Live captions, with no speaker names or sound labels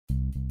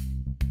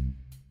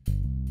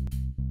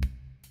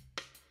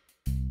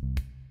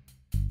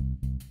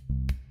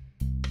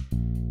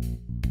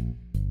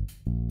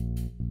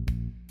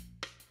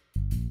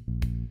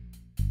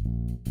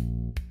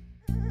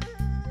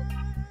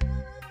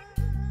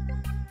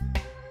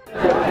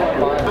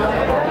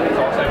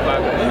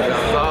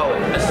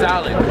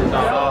Solid.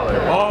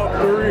 All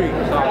three.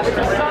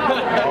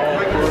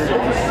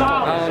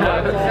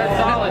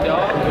 Solid,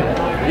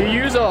 dog. You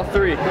use all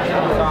three. You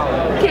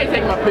can't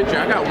take my picture.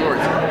 I got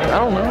words. I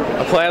don't know.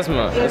 A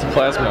plasma. It's a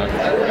plasma.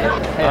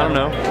 I don't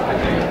know.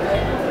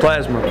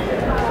 Plasma.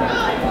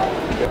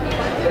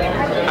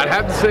 I'd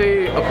have to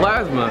say a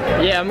plasma.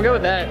 Yeah, I'm gonna go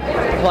with that.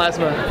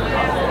 Plasma.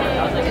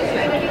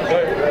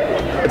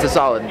 It's a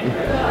solid.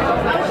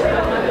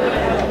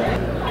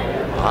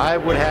 I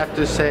would have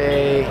to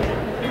say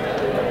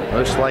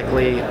most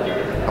likely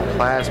a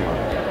plasma.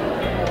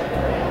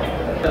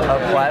 A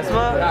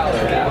plasma?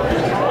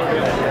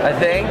 I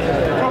think.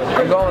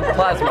 I'm going with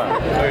plasma.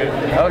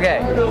 Okay.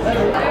 A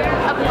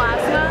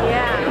plasma?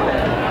 Yeah.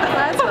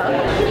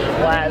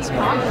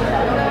 Plasma.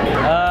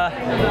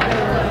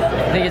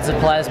 I think it's a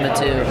plasma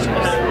too.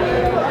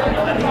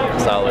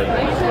 Solid.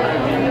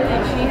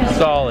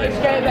 Solid.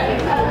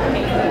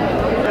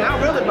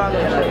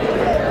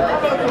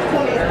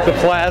 It's a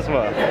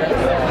plasma.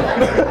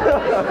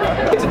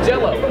 It's a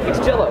Jell-O. It's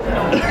Jell-O.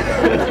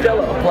 It's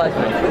Jell-O.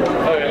 Plasma.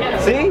 Okay.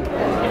 See?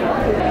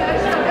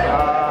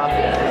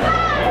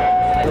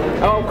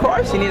 Oh, of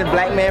course. You need a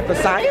black man for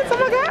science? Oh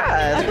my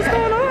gosh. What's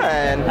going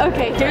on?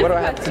 Okay, here's What do the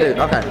I have to question.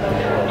 do? Okay.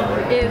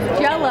 Is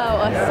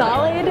Jell-O a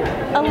solid,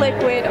 a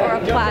liquid, or a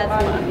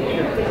plasma?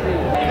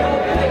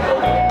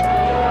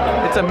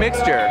 It's a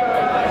mixture.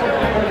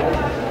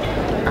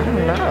 I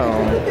don't know.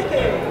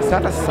 It's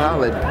not a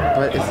solid,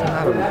 but it's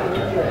not a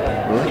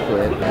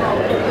liquid.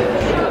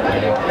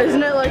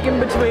 Isn't it like in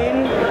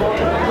between?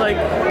 Like,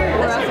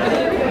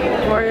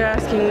 or are you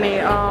asking me?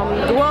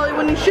 Well,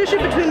 when you shush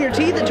it between your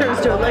teeth, it turns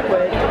to a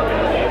liquid.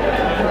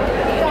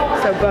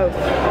 So both.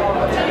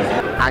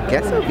 I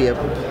guess it would be a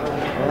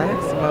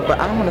plasma, but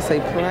I don't want to say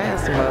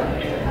plasma.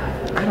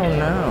 I don't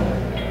know.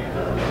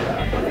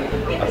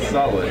 A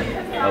solid,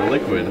 a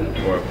liquid,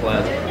 or a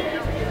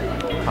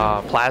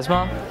plasma?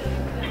 Plasma?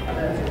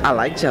 I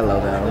like Jell-O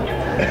though.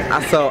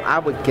 So I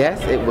would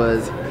guess it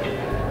was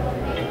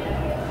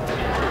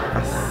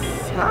a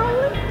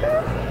solid?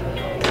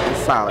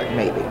 Solid,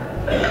 maybe.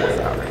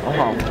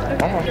 Solid.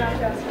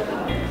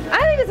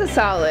 I think it's a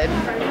solid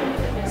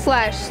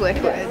slash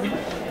liquid.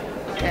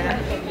 Yeah.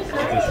 It's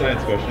a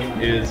science question.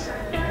 Is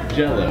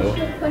Jell-O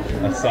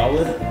a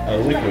solid, a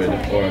liquid,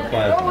 or a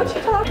plasma?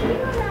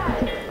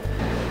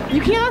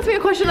 You can't ask me a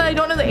question that I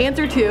don't know the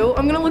answer to.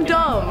 I'm gonna look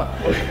dumb.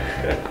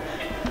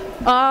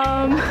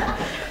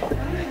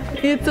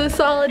 It's a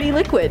solidy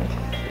liquid.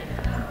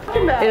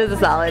 It is a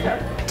solid.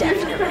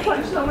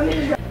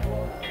 Definitely.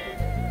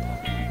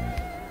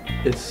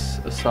 It's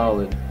a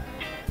solid.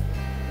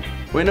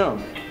 Wait, no.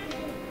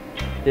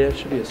 Yeah, it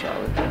should be a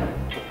solid.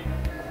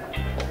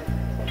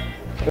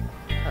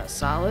 A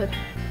solid?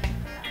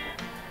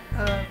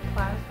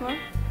 Plasma?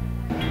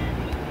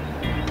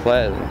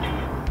 Plasma.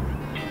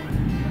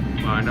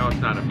 Well, I know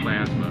it's not a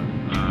plasma.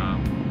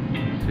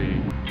 Let's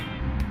see.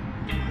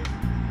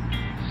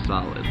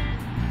 Solid.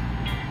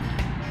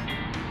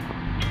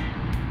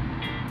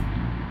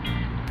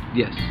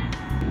 Yes.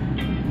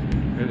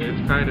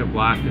 It's kind of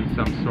locked in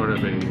some sort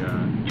of a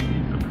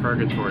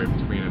purgatory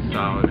between a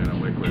solid and a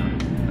liquid,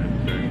 I'd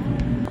say.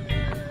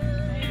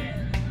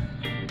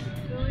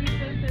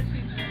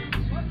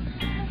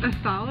 A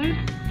solid?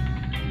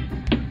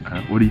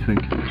 What do you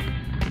think?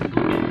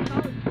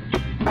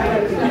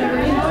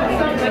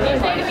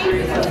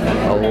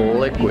 A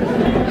liquid.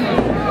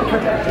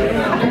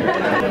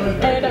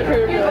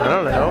 I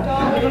don't know.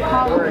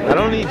 I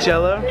don't eat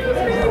Jell-O. I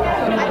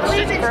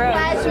believe it's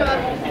plasma.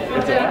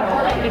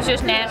 It's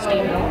just nasty.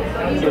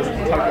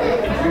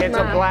 It's a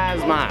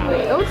plasma.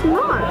 No, it's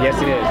not.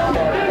 Yes, it is.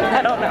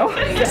 I don't know.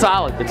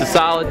 Solid. It's a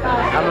solid.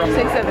 I don't know.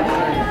 6, 7.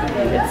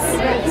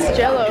 It's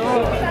Jell-O.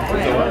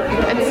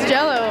 It's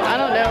Jell-O. I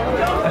don't know.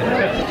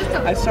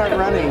 I start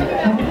running.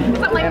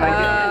 And I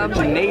get to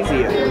the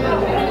gymnasium.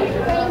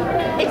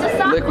 It's a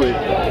solid. Liquid.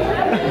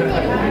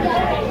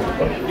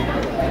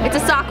 It's a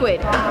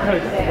sockwid.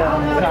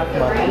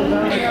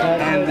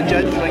 And the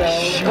judge was like,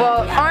 shh.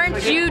 Well,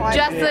 aren't you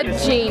just a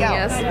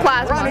genius?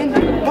 Plasma.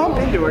 Bump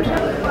into her.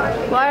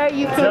 Why are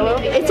you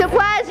filming me? It's a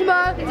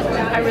plasma.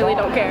 I really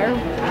don't care.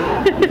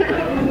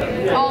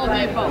 All of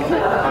it, both.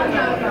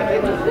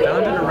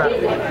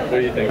 What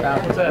do you think?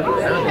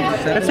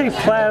 I'd say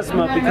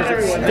plasma because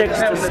it sticks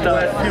to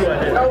stuff.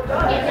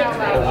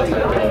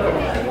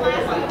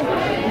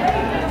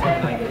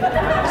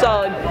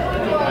 Solid.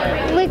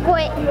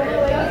 Liquid.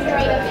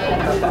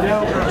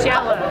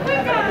 Jell-O.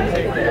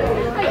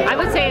 I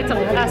would say it's a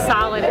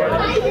solid.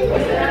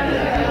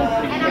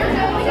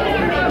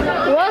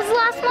 What was the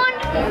last one?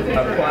 A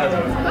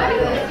plasma.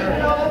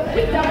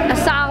 A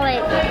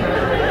solid.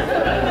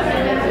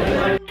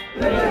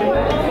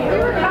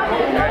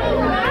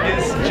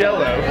 Is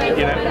Jell-O,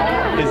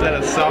 is that a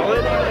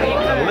solid,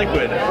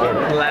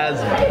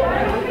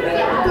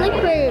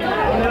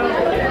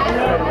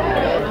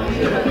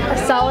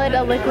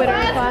 liquid, or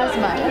a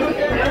plasma?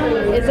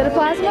 Is it a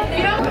plasma?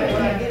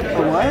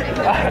 What?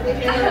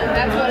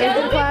 Is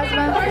it a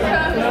plasma?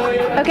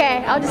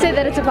 Okay, I'll just say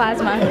that it's a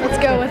plasma. Let's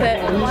go with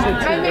it.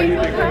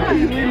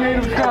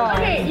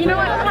 Okay, you know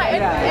what?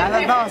 Yeah,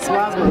 I thought it was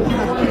plasma.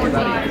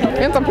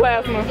 It's a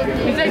plasma.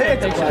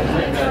 It's a plasma.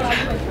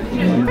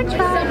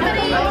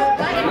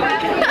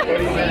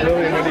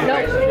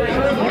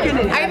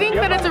 I think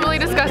that it's a really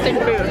disgusting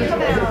food.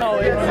 Oh,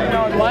 it's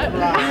what?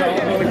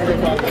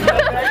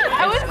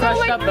 I was so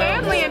like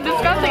manly and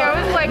disgusting.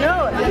 I was like,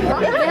 no.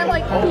 They have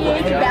like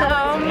pH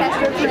balance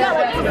testers. You got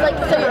like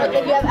so like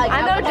if you have like I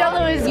know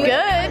Jell-O is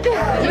good.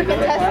 You can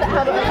test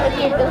how the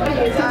liquid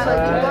is.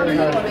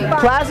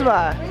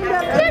 Plasma.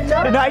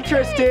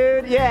 Nitrous,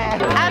 dude. Yeah.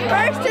 At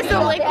first, it's a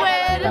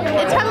liquid.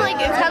 It's kind of like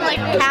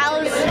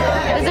cows.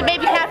 Does a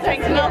baby calf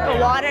drink milk or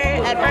water?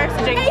 At first,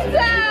 it drinks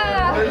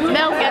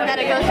milk and then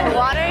it goes to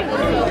water.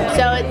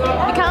 So it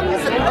becomes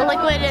a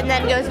liquid and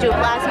then goes to a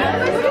plasma.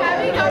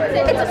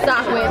 It's a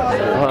solid.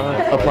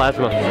 A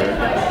plasma.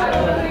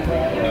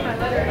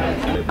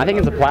 I think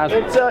it's a plasma.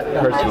 It's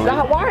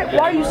not, why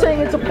are you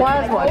saying it's a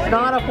plasma? It's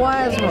not a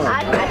plasma.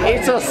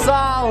 It's a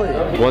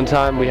solid. One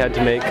time we had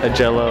to make a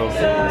Jell-O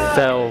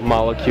cell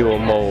molecule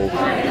mold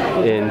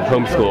in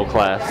homeschool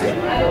class,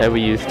 and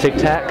we used Tic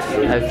Tacs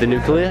as the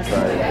nucleus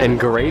and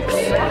grapes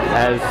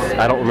as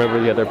I don't remember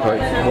the other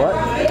parts. What?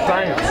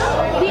 Science.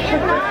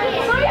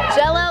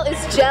 Jell-O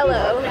is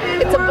Jell-O.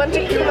 It's a bunch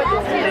of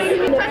chemicals.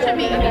 Touching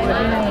me.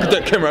 Get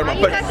that camera out of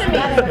my face.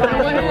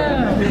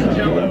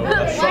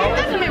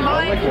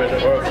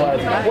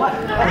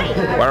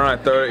 Why don't I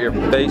throw it at your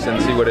face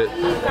and see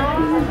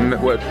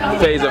what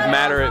phase of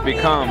matter it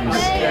becomes?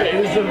 It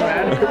is a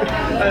matter.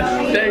 A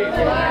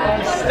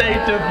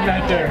state of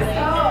matter.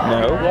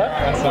 No.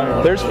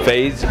 What? There's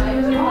phases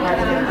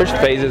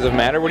of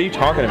matter. What are you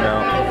talking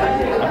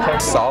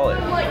about? Solid.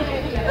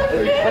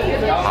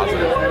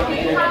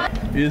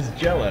 Is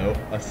Jell-O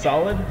a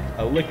solid,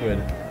 a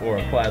liquid, or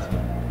a plasma?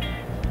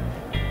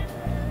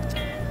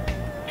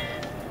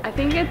 I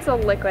think it's a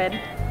liquid.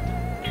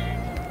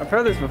 I've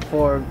heard this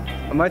before.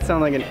 I might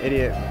sound like an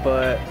idiot,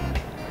 but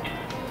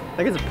I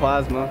think it's a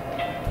plasma.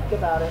 Think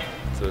about it.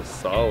 It's a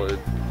solid.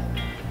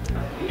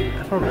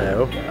 I don't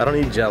know. I don't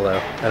eat Jell-O.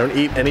 I don't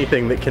eat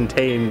anything that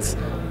contains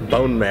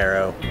bone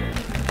marrow. I'm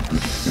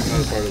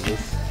not a part of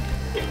this.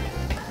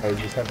 I was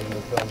just having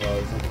the film while I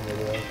was looking at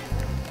it.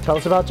 Tell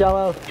us about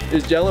Jell-O.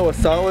 Is Jell-O a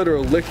solid or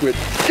a liquid?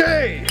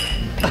 Gay!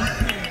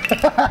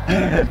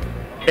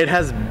 It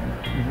has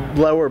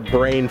lower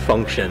brain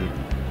function.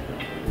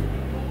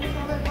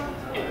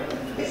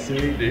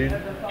 Sweet, dude.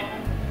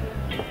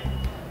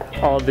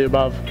 All of the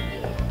above.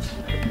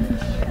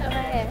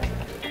 Okay.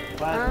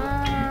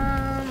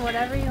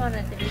 Whatever you want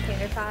it to be,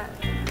 tater tot.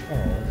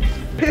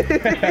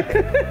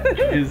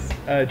 Is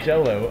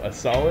Jell-O a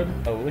solid,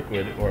 a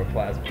liquid, or a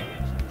plasma?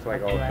 It's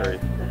like all three.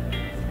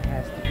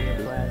 Has to be a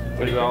plasma.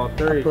 What is all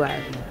three?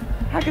 Plasma.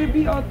 How can it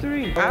be all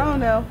three? I don't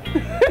know.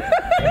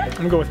 I'm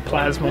gonna go with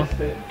plasma.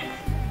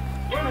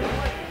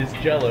 Is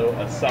Jell-O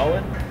a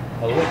solid,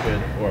 a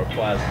liquid, or a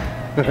plasma?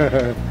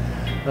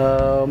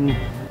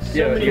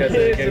 Yeah, you guys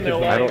get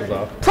your finals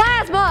off.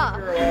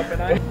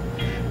 Plasma!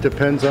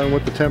 Depends on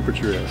what the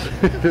temperature is.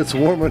 If it's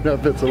warm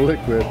enough, it's a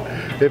liquid.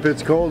 If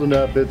it's cold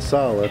enough, it's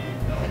solid.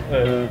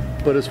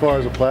 But as far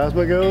as a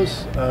plasma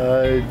goes,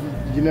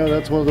 you know,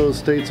 that's one of those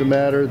states of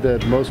matter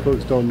that most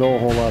folks don't know a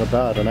whole lot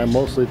about. And I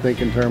mostly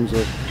think in terms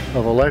of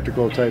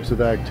electrical types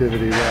of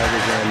activity rather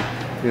than,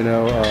 you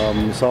know,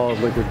 solid,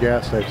 liquid,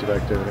 gas types of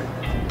activity.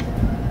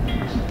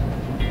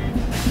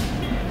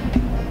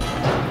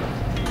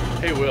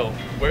 Hey Will,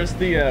 where's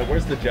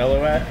the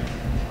Jell-O at?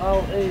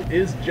 Oh,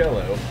 Is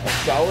Jell-O a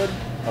solid,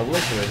 a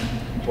liquid,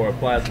 or a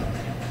plasma?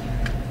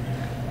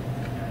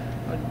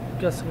 I'm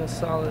guessing a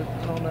solid.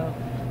 I don't know.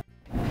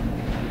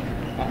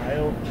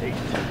 Aisle 8.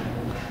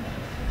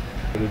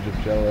 Footage of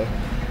Jell-O.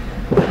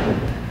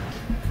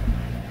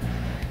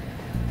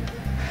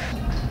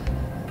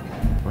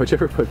 Why'd you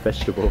ever put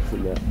vegetables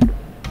in that?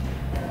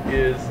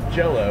 Is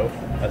Jell-O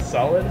a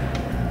solid,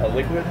 a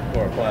liquid,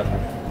 or a plasma?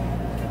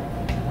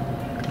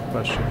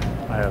 Question.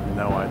 I have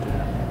no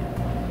idea.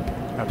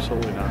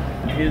 Absolutely not.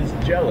 Is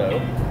Jell-O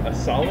a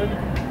solid,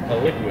 a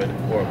liquid,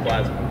 or a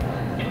plasma?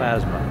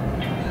 Plasma.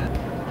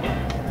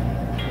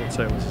 Let's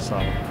say it was a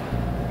solid.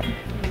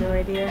 No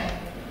idea.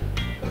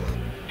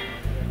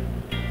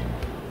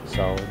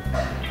 Solid.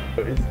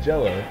 Is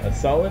Jell-O a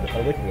solid,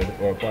 a liquid,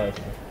 or a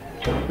plasma?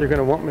 You're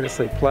gonna want me to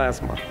say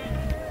plasma.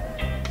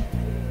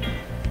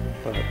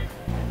 But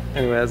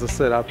anyway, as I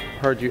said, I've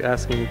heard you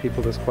asking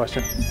people this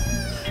question.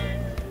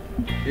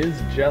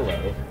 Is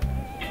Jell-O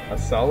a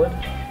solid,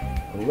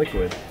 a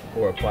liquid,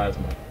 or a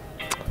plasma?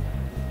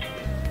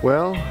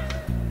 Well,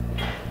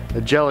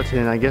 a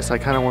gelatin, I guess I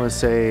kind of want to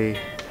say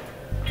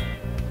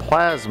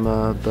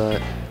plasma,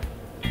 but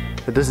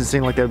it doesn't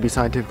seem like that would be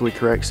scientifically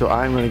correct, so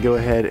I'm going to go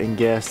ahead and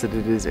guess that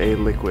it is a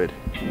liquid.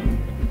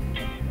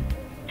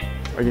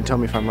 Are you going to tell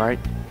me if I'm right?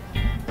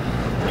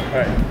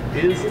 Alright,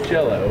 is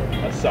Jell-O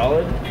a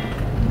solid,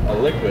 a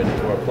liquid,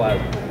 or a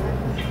plasma?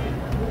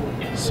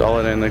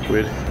 Solid and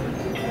liquid.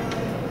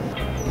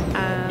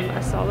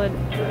 A solid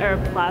or a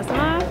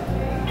plasma?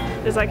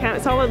 Does that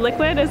count? Solid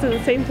liquid? Is it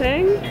the same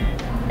thing?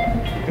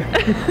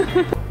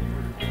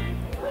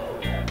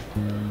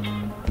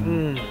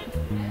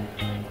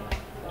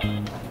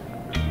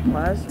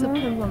 Plasma?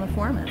 Depends on the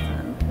form it's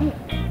in.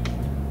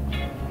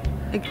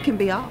 It can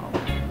be all.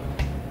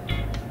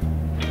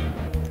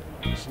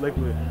 It's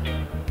liquid.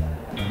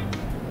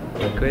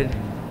 Liquid?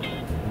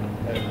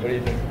 What do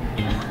you think?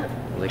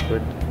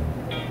 Liquid?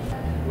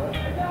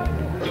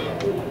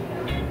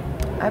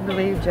 I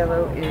believe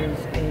Jell-O is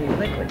a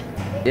liquid.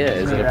 Yeah,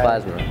 is it a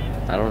plasma?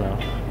 I don't know.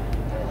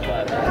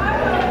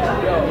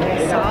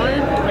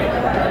 Solid?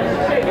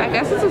 I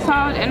guess it's a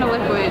solid and a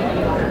liquid.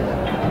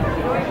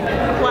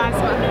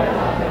 Plasma.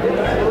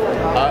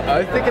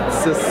 I think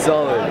it's a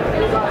solid,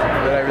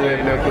 but I really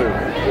have no clue.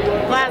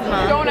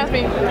 Plasma. Don't ask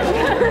me.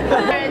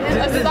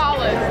 It's a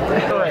solid.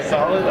 A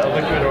solid, a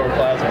liquid, or a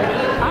plasma?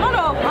 I don't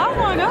know.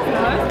 Plasma, I guess.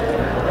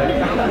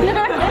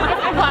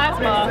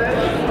 Plasma.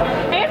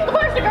 Answer the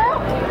question, girl.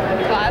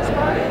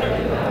 Plasma.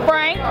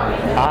 Frank?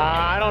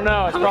 I don't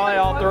know. It's probably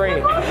all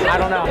three. I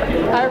don't know.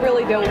 I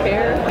really don't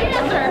care.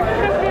 Answer.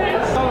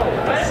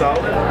 A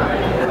solid,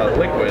 a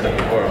liquid,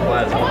 or a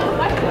plasma?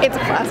 It's a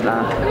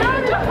plasma. What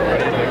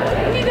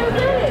do you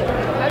think?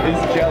 Is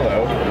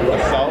Jell-O a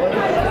solid, a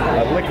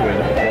liquid,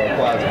 or a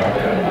plasma?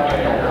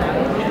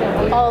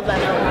 All of them.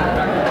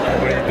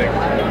 What do you think? I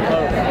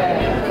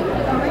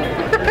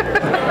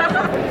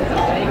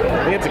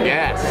think it's a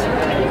gas.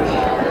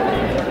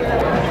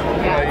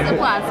 It's a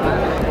plasma.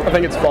 I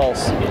think it's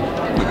false.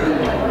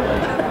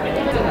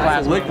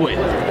 It's liquid.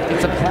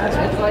 It's a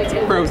plasma. It's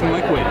frozen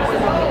liquid.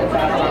 It's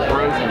not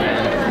frozen,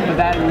 man. But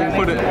that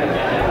Put it.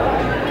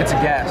 it's a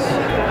gas.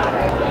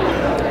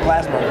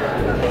 Plasma.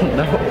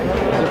 No.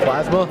 Is it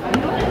plasma?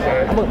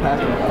 I'm gonna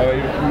plasma.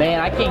 Man,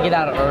 I can't get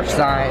out of earth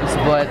science,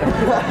 but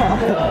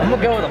I'm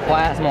gonna go with a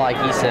plasma like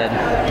he said.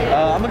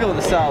 I'm gonna go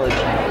with a solid.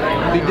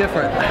 Be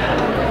different.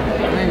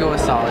 I'm gonna go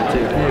with solid too.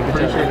 Yeah,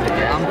 pretty sure it's a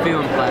gas. I'm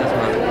feeling plasma.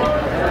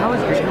 How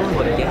is Jell-O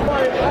a gas?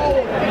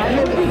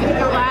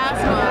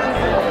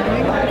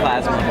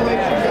 Plasma.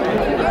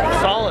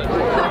 Solid.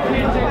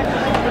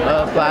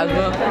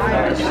 Plasma.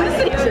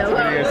 Jell-O.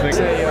 Plasma.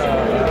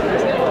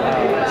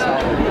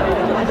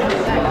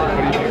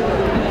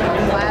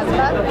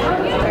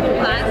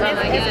 Plasma, I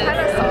guess. It's kind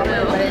of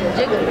solid, but it's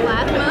jiggly.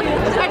 Plasma.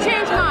 I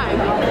changed mine.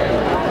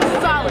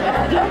 Solid.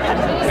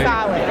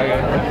 Solid.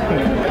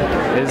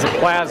 It's a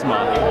plasma.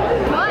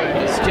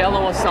 Is Jell-O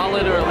a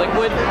solid or a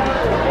liquid?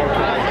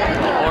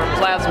 Or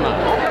plasma?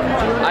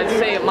 I'd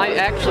say it might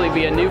actually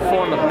be a new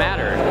form of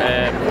matter.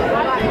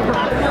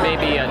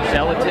 Maybe a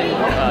gelatin,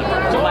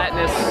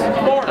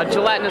 a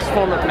gelatinous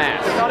form of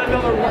mass.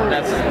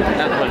 That's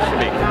what it should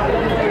be.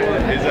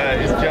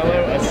 Is Jell-O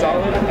a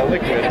solid, a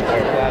liquid, or a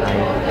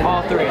plasma?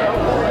 All three. I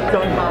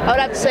would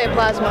have to say a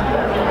plasma.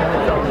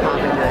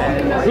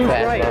 Who's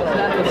right?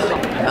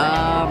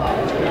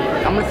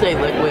 I'm gonna say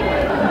liquid.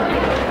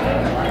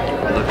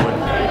 Liquid.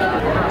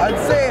 I'd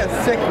say a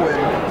siquid.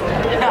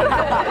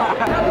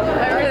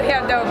 I really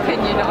have no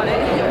opinion on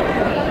it.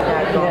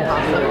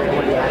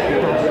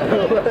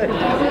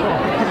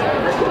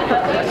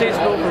 I say it's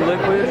go for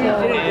liquid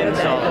and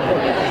solid.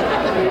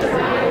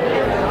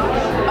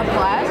 A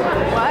plasma?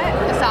 What?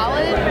 A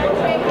solid?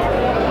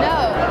 No.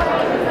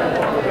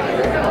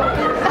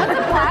 What's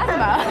a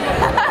plasma?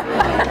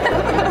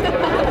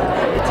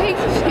 It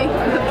takes shape.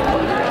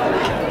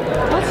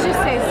 Let's just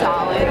say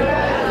solid.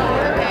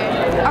 Okay.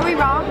 Are we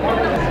wrong?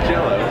 Is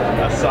Jell-O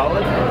a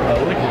solid, a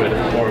liquid,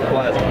 or a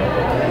plasma?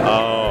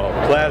 Oh,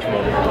 plasma.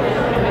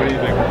 What do you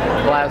think?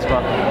 Plasma.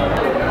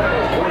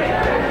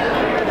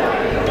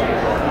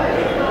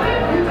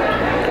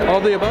 All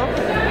the above?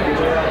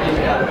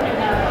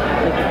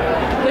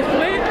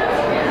 Liquid?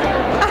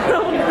 I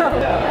don't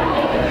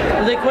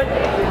know. Liquid?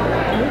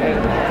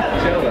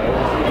 Jell-O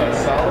a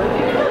solid,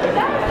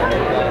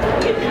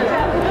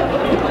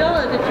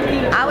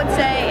 I would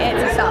say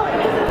it's a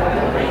solid.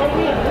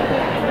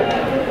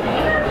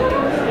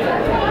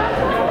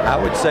 I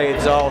would say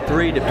it's all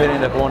three,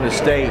 depending upon the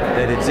state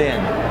that it's in.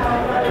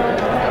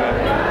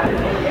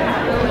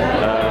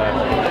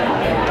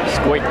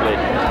 Squiggly.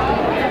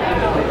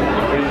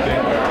 What do you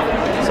think?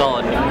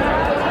 Solid.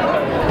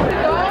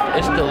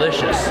 It's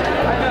delicious.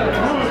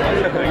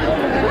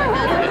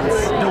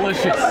 It's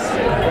delicious.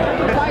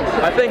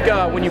 I think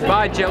when you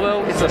buy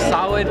Jell-O, it's a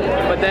solid,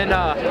 but then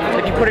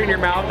if you put it in your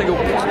mouth and go a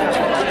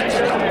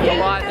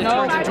lot, it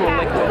turns into a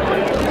liquid.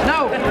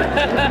 No!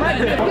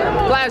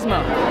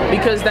 Plasma,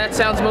 because that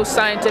sounds most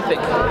scientific.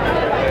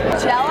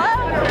 Jell-O?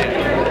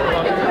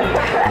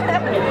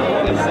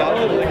 A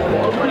solid, liquid,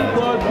 or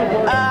plasma?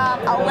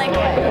 A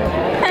liquid.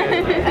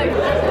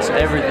 It's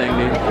everything,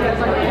 dude.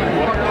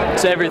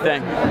 It's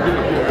everything. Is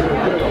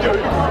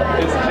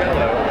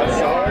Jell-O a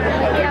solid,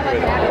 a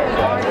liquid,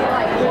 or a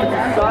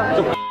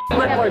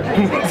plasma?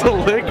 It's a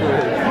liquid.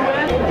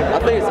 I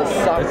think it's a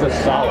solid. It's a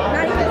solid.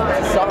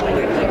 It's a solid.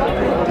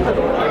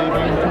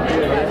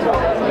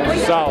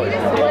 Solid. So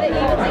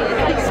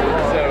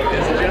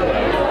is Jell-O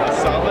a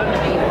solid,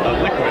 a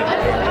liquid,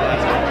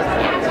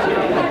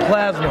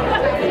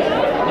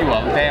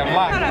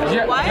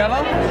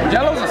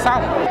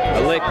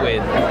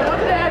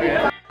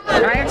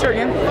 answer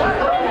again.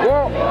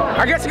 Well,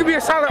 I guess it could be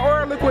a solid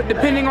or a liquid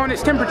depending on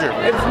its temperature.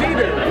 It's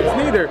neither. It's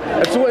neither.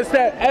 It's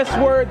that S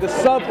word, the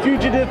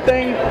subfugitive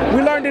thing.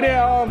 We learned it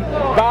in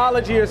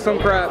biology or some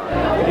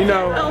crap. You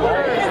know.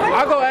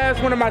 I'll go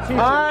ask one of my teachers.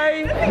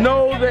 I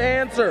know the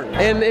answer,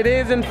 and it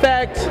is in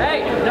fact.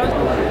 Hey,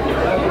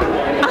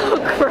 oh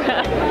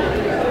crap!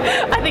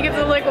 I think it's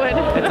a liquid.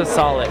 It's a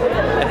solid.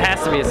 It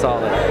has to be a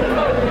solid.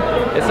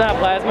 It's not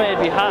plasma. It'd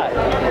be hot.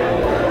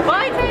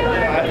 Bye,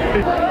 Taylor.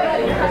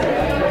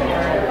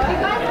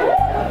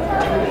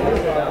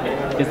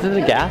 Is this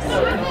a gas?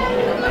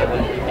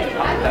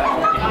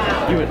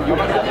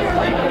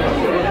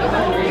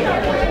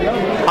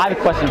 I have a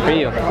question for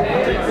you.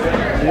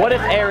 What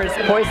if air is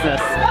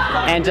poisonous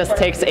and just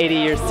takes 80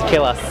 years to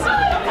kill us?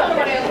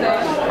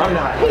 I'm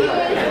not.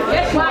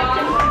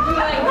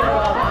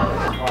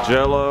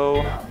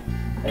 Jell-O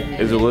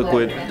is a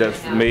liquid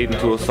that's made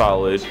into a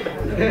solid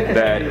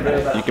that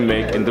you can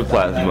make into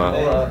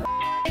plasma.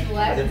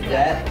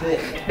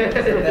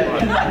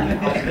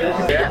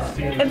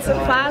 It's a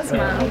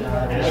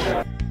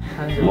plasma.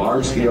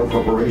 Large-scale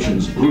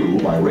corporations grew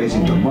by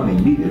raising the money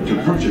needed to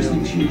purchase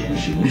these huge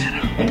machines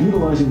and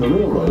utilizing the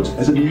railroads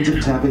as a means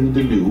of tapping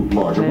into new,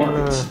 larger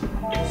markets.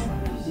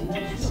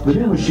 The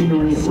new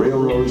machinery and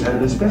railroads had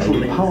an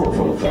especially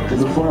powerful effect in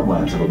the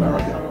farmlands of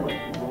America.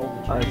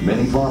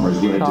 Many farmers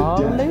went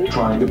into debt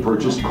trying to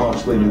purchase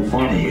costly new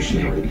farming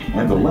machinery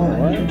and the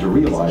land needed to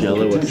realize the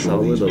potential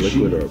of these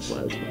machines.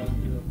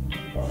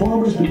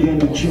 Farmers began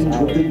to change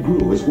what they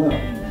grew as well,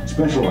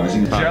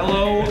 specializing in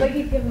Jell-O,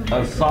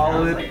 a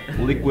solid,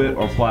 liquid,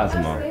 or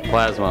plasma?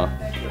 Plasma.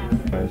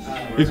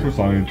 It's for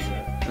science.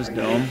 That's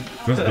dumb.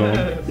 That's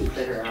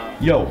dumb.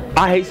 Yo,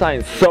 I hate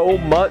science so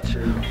much.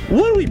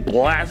 What do we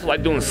blast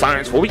like doing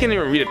science for? We can't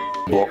even read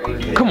a book.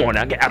 Come on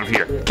now, get out of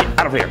here. Get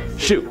out of here.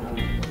 Shoot.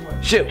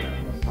 Shoot.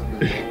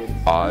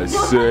 I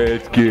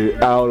said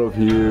get out of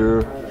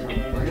here.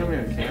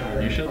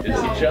 You should.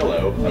 Is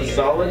Jell-O a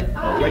solid,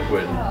 a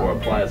liquid, or a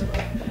plasma?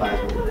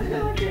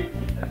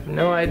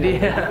 No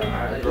idea.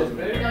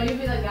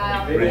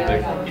 What do you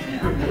think?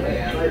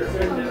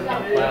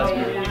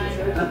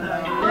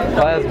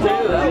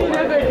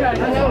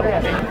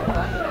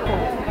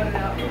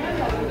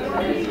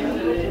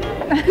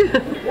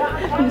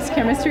 Miss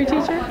chemistry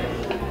teacher?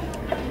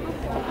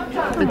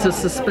 It's a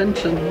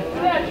suspension,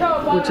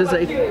 which is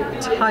a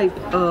type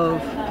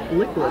of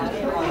liquid.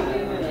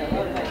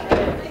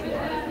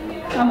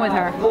 I'm with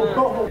her.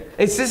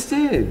 It's just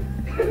dude.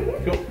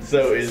 Cool.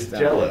 So is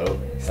Jell-O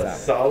a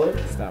solid,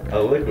 a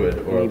liquid,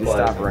 or a You need to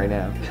plasma? stop right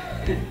now.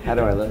 How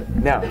do I look?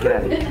 No, get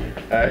out of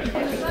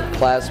here.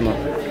 Plasma. A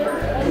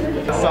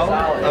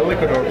solid, a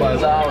liquid, or a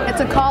plasma?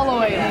 It's a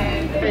colloid.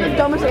 The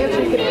dumbest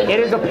answer you could It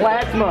is a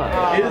plasma.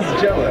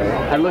 Is Jell-O?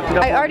 I looked it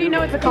up. I already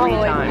know it's a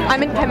colloid.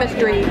 I'm in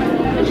chemistry.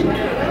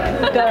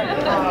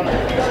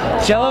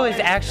 Jell-O is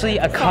actually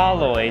a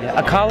colloid.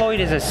 A colloid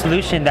is a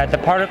solution that the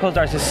particles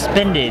are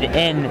suspended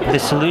in the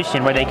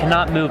solution where they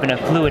cannot move in a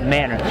fluid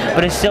manner,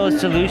 but it's still a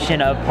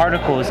solution of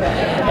particles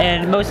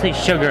and mostly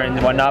sugar and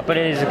whatnot, but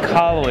it is a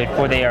colloid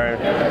for they are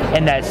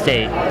in that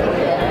state,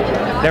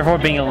 therefore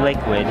being a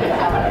liquid,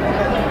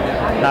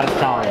 not a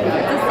solid. It's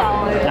a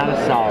solid. Not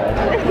a solid.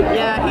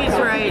 Yeah, he's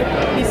right.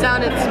 He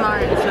sounded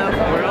smart,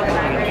 so.